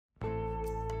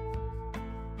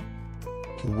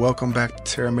Welcome back to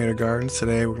Terra Gardens.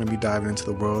 Today we're going to be diving into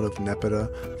the world of Nepeta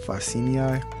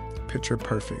fassenii, picture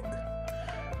perfect.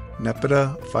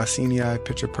 Nepeta fassenii,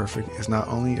 picture perfect, is not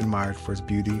only admired for its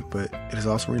beauty, but it is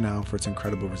also renowned for its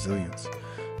incredible resilience,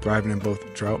 thriving in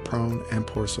both drought-prone and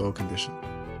poor soil conditions.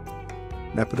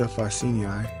 Nepeta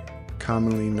fassenii,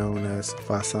 commonly known as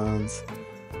Fassan's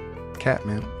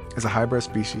Catmint, is a hybrid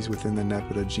species within the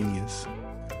Nepeta genus.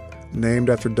 Named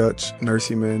after Dutch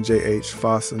nurseryman J.H.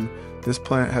 Fassen, this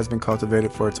plant has been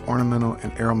cultivated for its ornamental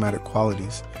and aromatic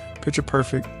qualities. Picture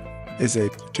Perfect is a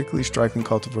particularly striking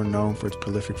cultivar known for its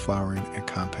prolific flowering and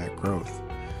compact growth.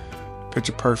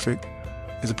 Picture Perfect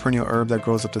is a perennial herb that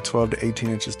grows up to 12 to 18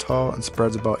 inches tall and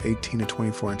spreads about 18 to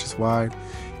 24 inches wide.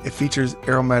 It features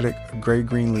aromatic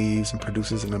gray-green leaves and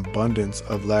produces an abundance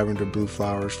of lavender blue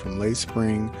flowers from late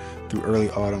spring through early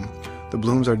autumn. The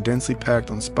blooms are densely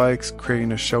packed on spikes,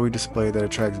 creating a showy display that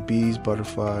attracts bees,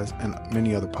 butterflies, and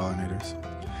many other pollinators.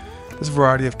 This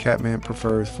variety of catmint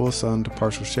prefers full sun to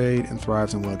partial shade and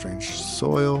thrives in well-drained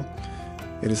soil.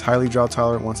 It is highly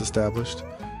drought-tolerant once established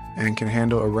and can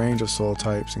handle a range of soil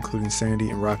types, including sandy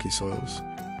and rocky soils.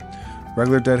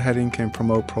 Regular deadheading can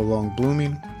promote prolonged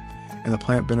blooming, and the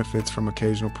plant benefits from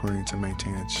occasional pruning to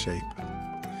maintain its shape.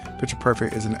 Picture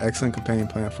Perfect is an excellent companion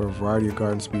plant for a variety of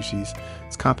garden species.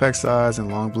 Its compact size and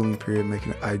long blooming period make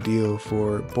it ideal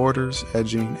for borders,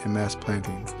 edging, and mass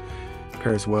plantings. It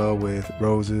pairs well with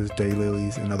roses,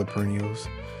 daylilies, and other perennials,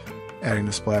 adding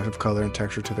a splash of color and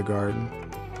texture to the garden.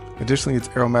 Additionally, its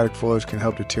aromatic foliage can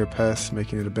help deter pests,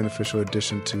 making it a beneficial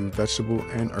addition to vegetable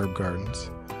and herb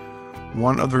gardens.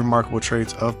 One of the remarkable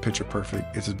traits of Picture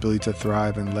Perfect is its ability to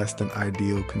thrive in less than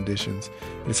ideal conditions.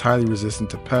 It is highly resistant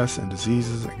to pests and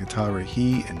diseases and can tolerate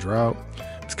heat and drought.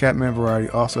 This catmint variety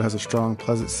also has a strong,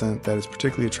 pleasant scent that is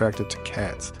particularly attractive to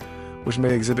cats, which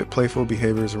may exhibit playful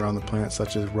behaviors around the plant,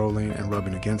 such as rolling and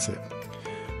rubbing against it.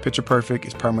 Picture Perfect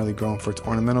is primarily grown for its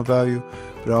ornamental value,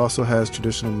 but it also has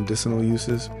traditional medicinal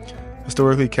uses.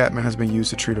 Historically, catmint has been used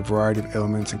to treat a variety of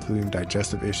ailments, including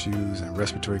digestive issues and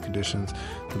respiratory conditions.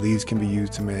 The leaves can be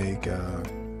used to make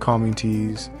calming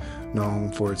teas,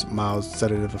 known for its mild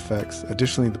sedative effects.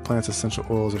 Additionally, the plant's essential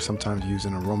oils are sometimes used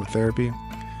in aromatherapy.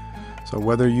 So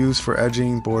whether used for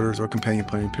edging, borders, or companion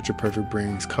planting, Picture Perfect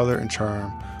brings color and charm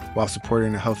while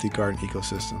supporting a healthy garden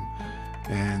ecosystem.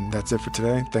 And that's it for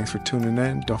today. Thanks for tuning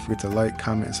in. Don't forget to like,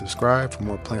 comment, and subscribe for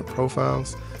more plant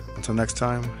profiles. Until next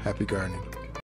time, happy gardening.